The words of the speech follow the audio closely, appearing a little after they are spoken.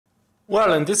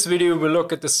Well, in this video we'll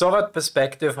look at the Soviet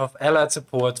perspective of Allied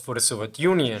support for the Soviet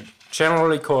Union,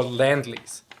 generally called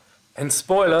Lend-Lease. And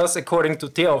spoilers, according to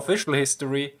their official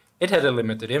history, it had a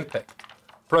limited impact.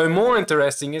 Probably more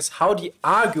interesting is how they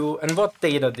argue and what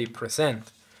data they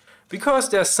present, because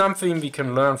there's something we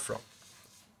can learn from.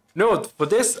 Note, for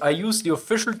this I use the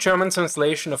official German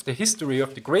translation of the history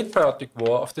of the Great Patriotic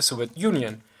War of the Soviet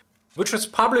Union, which was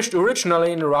published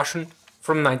originally in Russian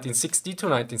from 1960 to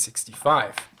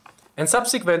 1965. And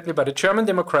subsequently by the German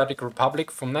Democratic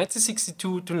Republic from 1962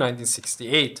 to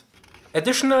 1968.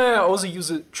 Additionally, I also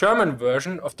use a German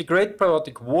version of the Great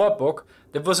Patriotic War book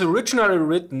that was originally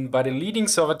written by the leading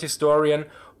Soviet historian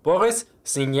Boris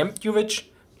Znenyevich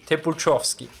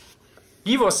Tepulchovsky.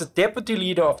 He was the deputy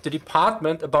leader of the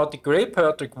department about the Great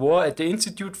Patriotic War at the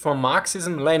Institute for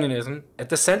Marxism-Leninism at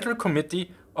the Central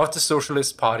Committee of the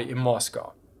Socialist Party in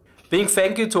Moscow. Big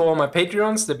thank you to all my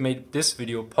Patreons that made this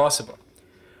video possible.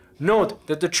 Note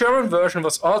that the German version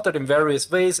was altered in various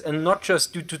ways and not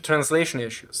just due to translation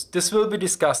issues. This will be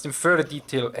discussed in further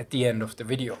detail at the end of the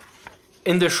video.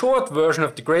 In the short version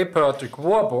of the Great Patriotic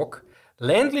War book,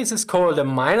 Lend-Lease is called a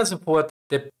minor support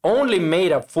that only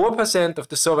made up 4% of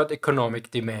the Soviet economic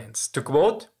demands. To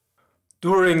quote,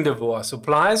 "During the war,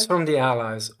 supplies from the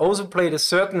Allies also played a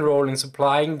certain role in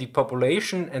supplying the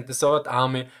population and the Soviet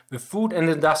army with food and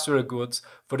industrial goods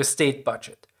for the state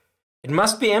budget. It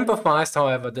must be emphasized,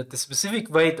 however, that the specific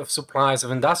weight of supplies of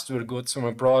industrial goods from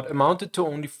abroad amounted to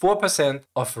only 4%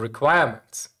 of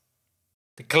requirements."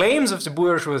 The claims of the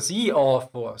bourgeoisie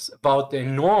authors about the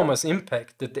enormous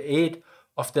impact that the aid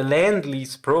of the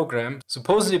Lend-Lease program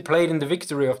supposedly played in the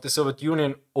victory of the Soviet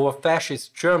Union over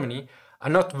fascist Germany are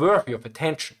not worthy of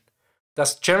attention.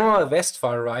 Thus, General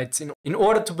Westphal writes, in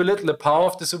order to belittle the power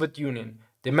of the Soviet Union,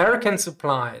 the American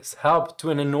supplies helped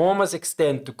to an enormous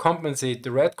extent to compensate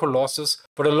the Red Colossus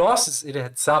for the losses it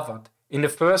had suffered in the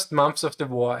first months of the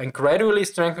war and gradually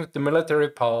strengthened the military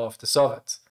power of the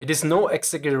Soviets. It is no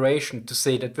exaggeration to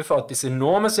say that without this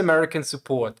enormous American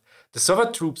support, the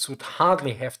Soviet troops would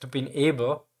hardly have been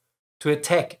able to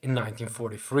attack in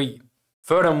 1943.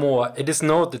 Furthermore, it is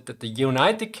noted that the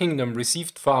United Kingdom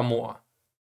received far more.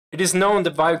 It is known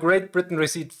that while Great Britain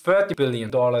received $30 billion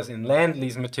in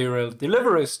Lend-Lease material,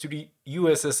 deliveries to the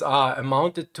USSR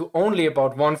amounted to only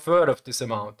about 1/3 of this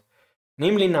amount,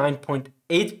 namely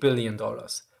 $9.8 billion.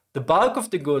 The bulk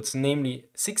of the goods, namely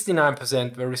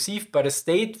 69%, were received by the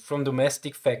state from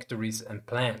domestic factories and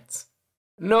plants.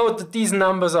 Note that these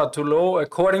numbers are too low.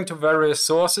 According to various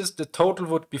sources, the total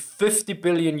would be $50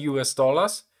 billion US,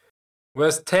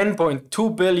 whereas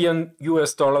 $10.2 billion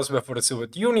US were for the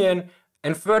Soviet Union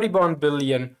and 31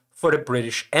 billion for the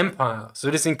British Empire.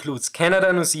 So this includes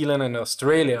Canada, New Zealand and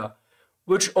Australia,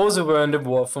 which also were in the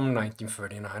war from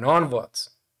 1939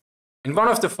 onwards. In one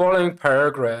of the following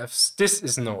paragraphs, this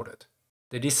is noted.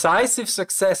 The decisive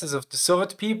successes of the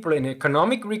Soviet people in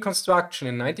economic reconstruction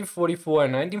in 1944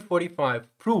 and 1945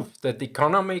 proved that the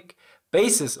economic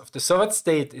basis of the Soviet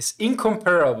state is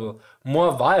incomparable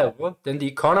more viable than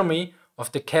the economy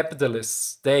of the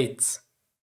capitalist states.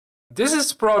 This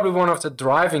is probably one of the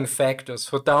driving factors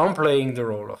for downplaying the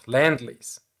role of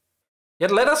Lend-Lease.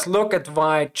 Yet let us look at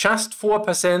why just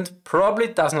 4% probably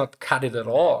does not cut it at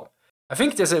all. I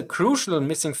think there's a crucial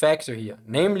missing factor here,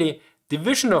 namely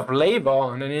division of labor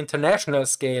on an international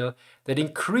scale that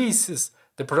increases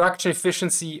the production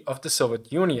efficiency of the Soviet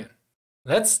Union.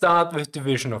 Let's start with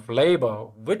division of labor,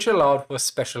 which allowed for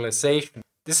specialization.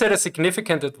 This had a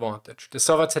significant advantage. The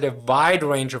Soviets had a wide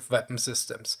range of weapon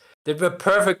systems that were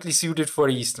perfectly suited for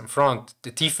the Eastern Front, the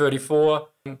T-34,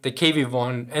 the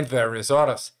KV-1 and various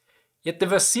others. Yet they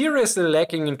were seriously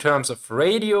lacking in terms of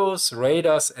radios,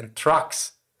 radars and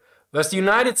trucks, whereas the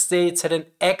United States had an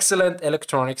excellent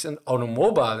electronics and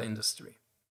automobile industry.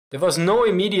 There was no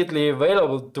immediately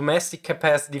available domestic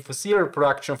capacity for serial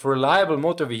production for reliable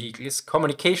motor vehicles,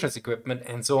 communications equipment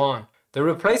and so on. The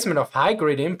replacement of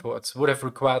high-grade imports would have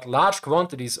required large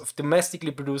quantities of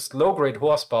domestically produced low-grade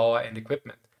horsepower and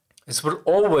equipment. This would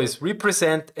always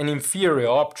represent an inferior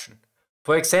option.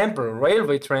 For example,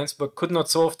 railway transport could not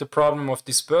solve the problem of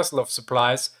dispersal of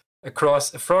supplies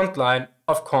across a front line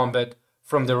of combat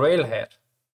from the railhead.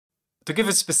 To give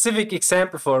a specific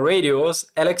example for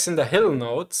radios, Alexander Hill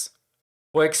notes,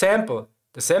 for example,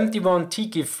 the 71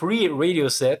 TK3 radio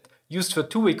set used for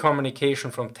two-way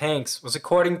communication from tanks was,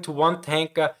 according to one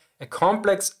tanker, a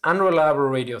complex, unreliable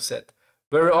radio set.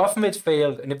 Very often it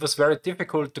failed and it was very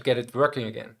difficult to get it working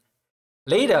again.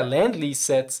 Later, Lend-Lease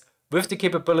sets with the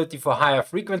capability for higher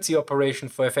frequency operation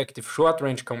for effective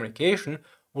short-range communication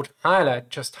would highlight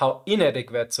just how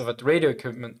inadequate Soviet radio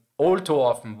equipment all too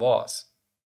often was.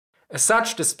 As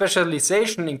such, the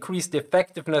specialization increased the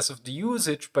effectiveness of the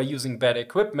usage by using better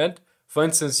equipment, for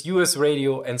instance US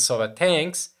radio and Soviet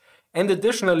tanks, and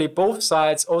additionally both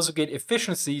sides also get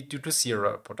efficiency due to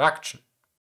serial production.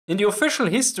 In the official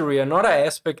history, another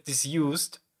aspect is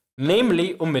used,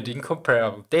 namely omitting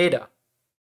comparable data.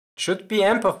 It should be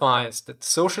emphasized that the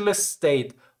socialist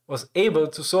state was able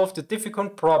to solve the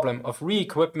difficult problem of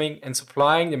re-equipping and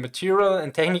supplying the material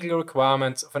and technical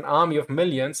requirements of an army of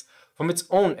millions from its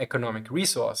own economic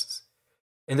resources.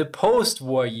 In the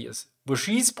post-war years,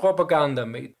 bourgeois propaganda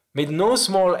made no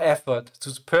small effort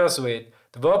to persuade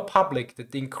the world public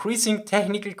that the increasing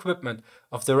technical equipment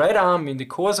of the Red Army in the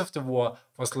course of the war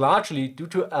was largely due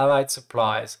to Allied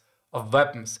supplies of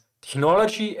weapons,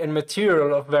 technology and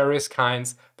material of various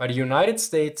kinds by the United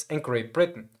States and Great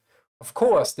Britain. Of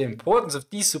course, the importance of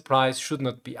these supplies should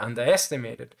not be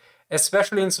underestimated,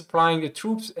 especially in supplying the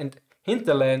troops and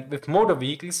hinterland with motor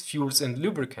vehicles, fuels and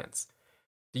lubricants.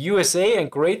 The USA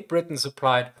and Great Britain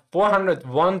supplied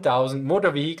 401,000 motor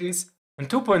vehicles and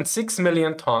 2.6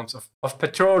 million tons of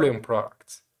petroleum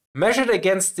products. Measured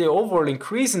against the overall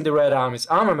increase in the Red Army's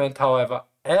armament, however,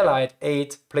 Allied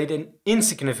aid played an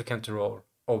insignificant role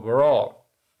overall.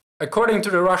 According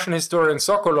to the Russian historian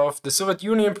Sokolov, the Soviet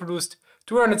Union produced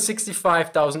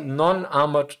 265,000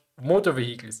 non-armored motor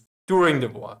vehicles during the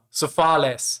war, so far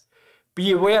less.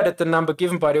 Be aware that the number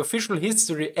given by the official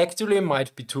history actually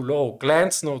might be too low.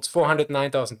 Glance notes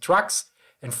 409,000 trucks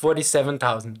and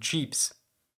 47,000 jeeps.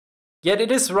 Yet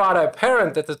it is rather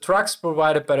apparent that the trucks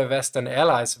provided by the Western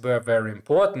Allies were very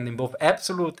important in both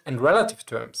absolute and relative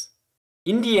terms.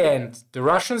 In the end, the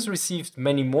Russians received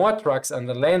many more trucks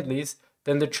under Lend-Lease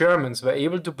than the Germans were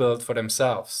able to build for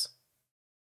themselves.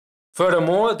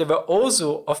 Furthermore, they were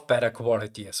also of better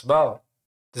quality as well.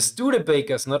 The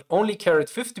Studebakers not only carried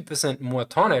 50% more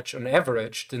tonnage on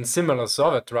average than similar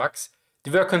Soviet trucks,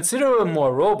 they were considerably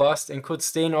more robust and could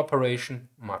stay in operation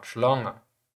much longer.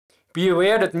 Be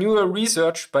aware that newer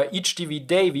research by H.D.V.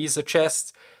 Davy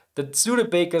suggests that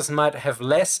Studebakers might have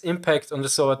less impact on the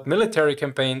Soviet military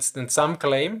campaigns than some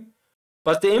claim,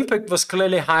 but the impact was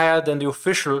clearly higher than the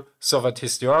official Soviet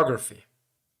historiography.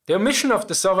 The omission of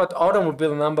the Soviet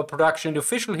automobile number production in the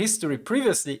official history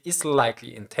previously is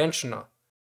likely intentional,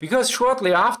 because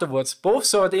shortly afterwards both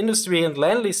Soviet industry and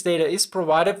Lend-Lease data is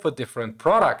provided for different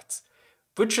products,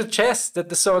 which suggests that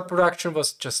the Soviet production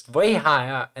was just way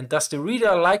higher, and thus the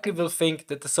reader likely will think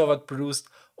that the Soviet produced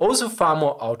also far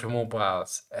more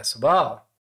automobiles as well.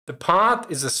 The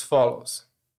part is as follows.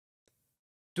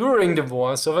 During the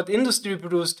war, Soviet industry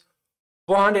produced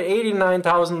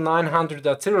 489,900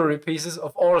 artillery pieces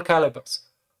of all calibers,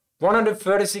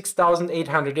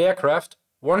 136,800 aircraft,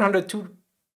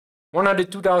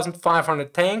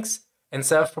 102,500 tanks, and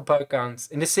self-propelled guns.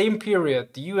 In the same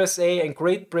period, the USA and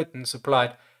Great Britain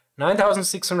supplied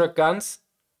 9,600 guns,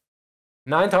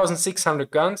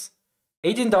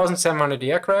 18,700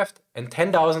 aircraft, and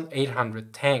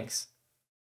 10,800 tanks.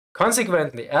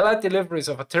 Consequently, Allied deliveries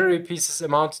of artillery pieces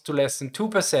amounted to less than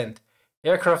 2%,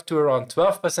 aircraft to around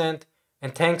 12%,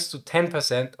 and tanks to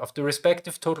 10% of the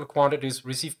respective total quantities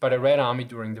received by the Red Army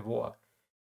during the war.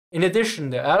 In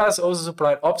addition, the Allies also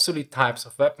supplied obsolete types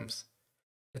of weapons.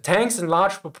 The tanks and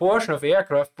large proportion of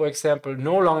aircraft, for example,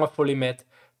 no longer fully met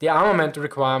the armament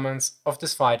requirements of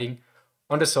this fighting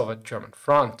on the Soviet-German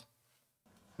front.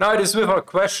 Now, it is without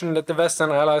question that the Western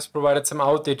Allies provided some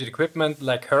outdated equipment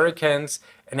like Hurricanes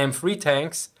and M3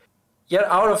 tanks, yet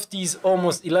out of these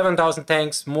almost 11,000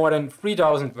 tanks, more than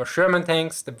 3,000 were Sherman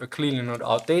tanks that were clearly not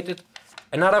outdated.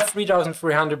 Another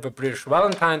 3,300 were British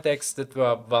Valentine tanks that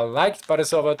were well liked by the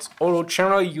Soviets, although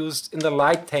generally used in the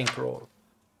light tank role,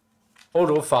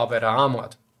 although far better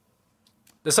armored.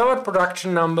 The Soviet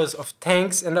production numbers of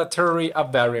tanks and artillery are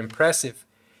very impressive,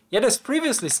 yet as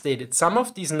previously stated, some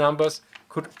of these numbers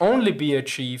could only be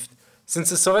achieved since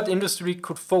the Soviet industry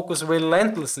could focus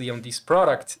relentlessly on these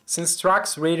products, since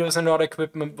trucks, radios and other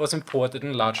equipment was imported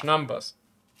in large numbers.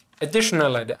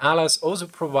 Additionally, the Allies also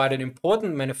provided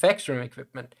important manufacturing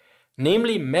equipment,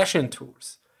 namely machine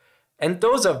tools, and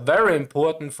those are very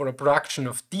important for the production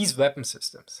of these weapon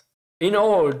systems. In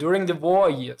all, during the war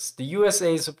years, the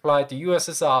USA supplied the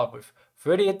USSR with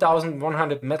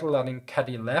 38,100 metal-loading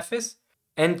Cadillacs,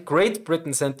 and Great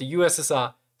Britain sent the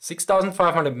USSR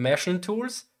 6,500 machine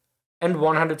tools and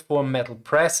 104 metal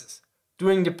presses.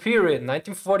 During the period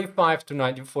 1945 to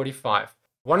 1945,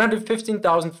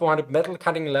 115,400 metal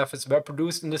cutting lathes were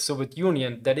produced in the Soviet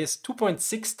Union, that is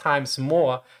 2.6 times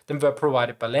more than were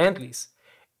provided by Lend-Lease.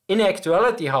 In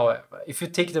actuality, however, if you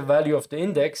take the value of the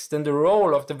index, then the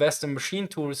role of the Western machine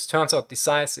tools turns out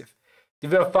decisive. They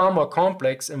were far more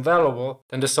complex and valuable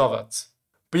than the Soviets.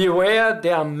 Beware,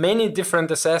 there are many different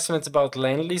assessments about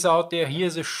Lend-Lease out there.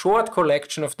 Here's a short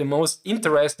collection of the most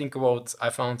interesting quotes I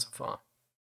found so far.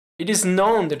 It is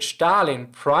known that Stalin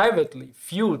privately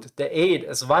viewed the aid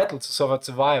as vital to Soviet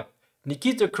survival.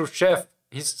 Nikita Khrushchev,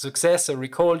 his successor,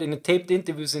 recalled in a taped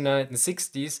interviews in the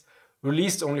 1960s,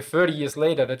 released only 30 years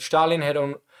later, that Stalin had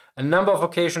on a number of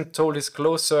occasions told his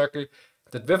close circle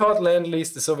that without Lend-Lease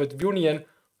the Soviet Union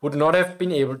would not have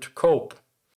been able to cope.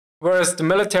 Whereas the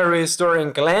military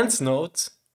historian Glantz notes,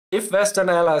 if Western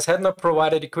Allies had not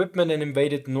provided equipment and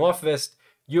invaded Northwest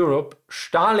Europe,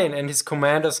 Stalin and his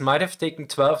commanders might have taken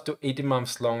 12 to 18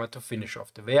 months longer to finish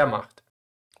off the Wehrmacht.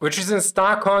 Which is in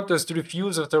stark contrast to the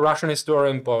views of the Russian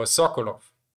historian Boris Sokolov.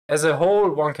 As a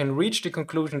whole, one can reach the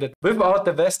conclusion that without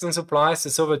the Western supplies, the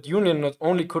Soviet Union not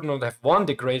only could not have won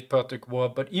the Great Patriotic War,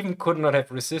 but even could not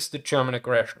have resisted German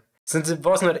aggression, since it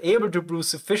was not able to produce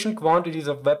sufficient quantities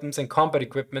of weapons and combat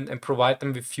equipment and provide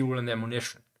them with fuel and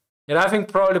ammunition. Yet I think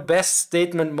probably the best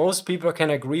statement most people can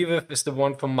agree with is the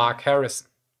one from Mark Harrison.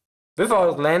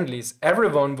 Without Lend-Lease,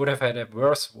 everyone would have had a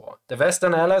worse war. The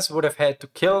Western Allies would have had to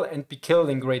kill and be killed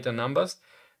in greater numbers.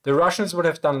 The Russians would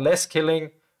have done less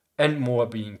killing and more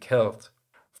being killed.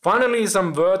 Finally,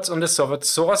 some words on the Soviet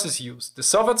sources used. The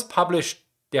Soviets published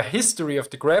their history of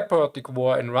the Great Patriotic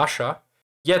War in Russia,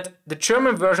 yet the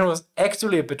German version was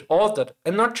actually a bit altered,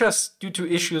 and not just due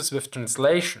to issues with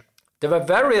translation. There were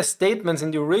various statements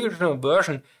in the original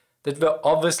version that were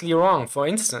obviously wrong. For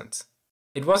instance,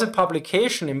 it was a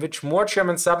publication in which more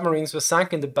German submarines were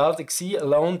sunk in the Baltic Sea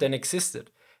alone than existed,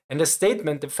 and a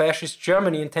statement that fascist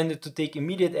Germany intended to take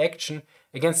immediate action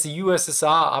against the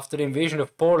USSR after the invasion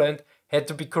of Poland had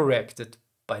to be corrected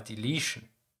by deletion.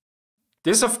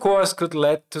 This of course could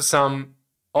lead to some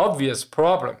obvious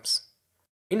problems.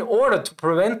 In order to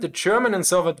prevent the German and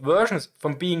Soviet versions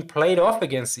from being played off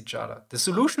against each other, the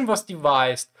solution was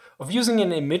devised of using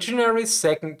an imaginary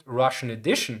second Russian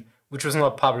edition, which was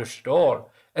not published at all,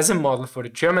 as a model for the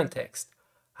German text.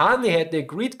 Hardly had the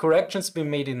agreed corrections been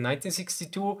made in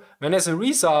 1962 when, as a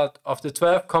result of the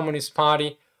 12th Communist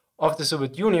Party of the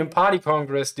Soviet Union Party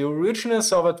Congress, the original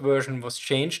Soviet version was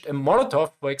changed and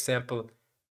Molotov, for example,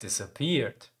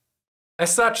 disappeared.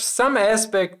 As such, some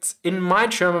aspects in my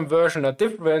German version are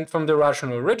different from the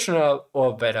Russian original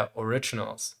or better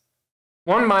originals.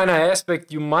 One minor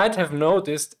aspect you might have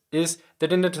noticed is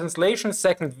that in the translation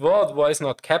Second World War is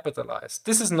not capitalized.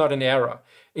 This is not an error.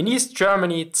 In East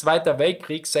Germany, Zweiter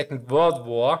Weltkrieg, Second World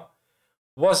War,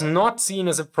 was not seen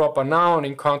as a proper noun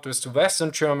in contrast to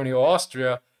Western Germany or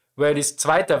Austria, where it is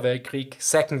Zweiter Weltkrieg,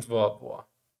 Second World War.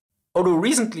 Although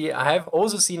recently I have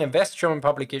also seen a West German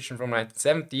publication from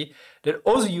 1970 that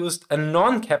also used a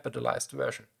non-capitalized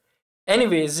version.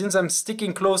 Anyway, since I'm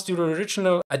sticking close to the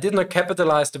original, I did not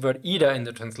capitalize the word either in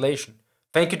the translation.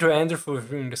 Thank you to Andrew for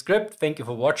reviewing the script, thank you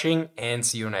for watching, and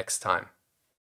see you next time.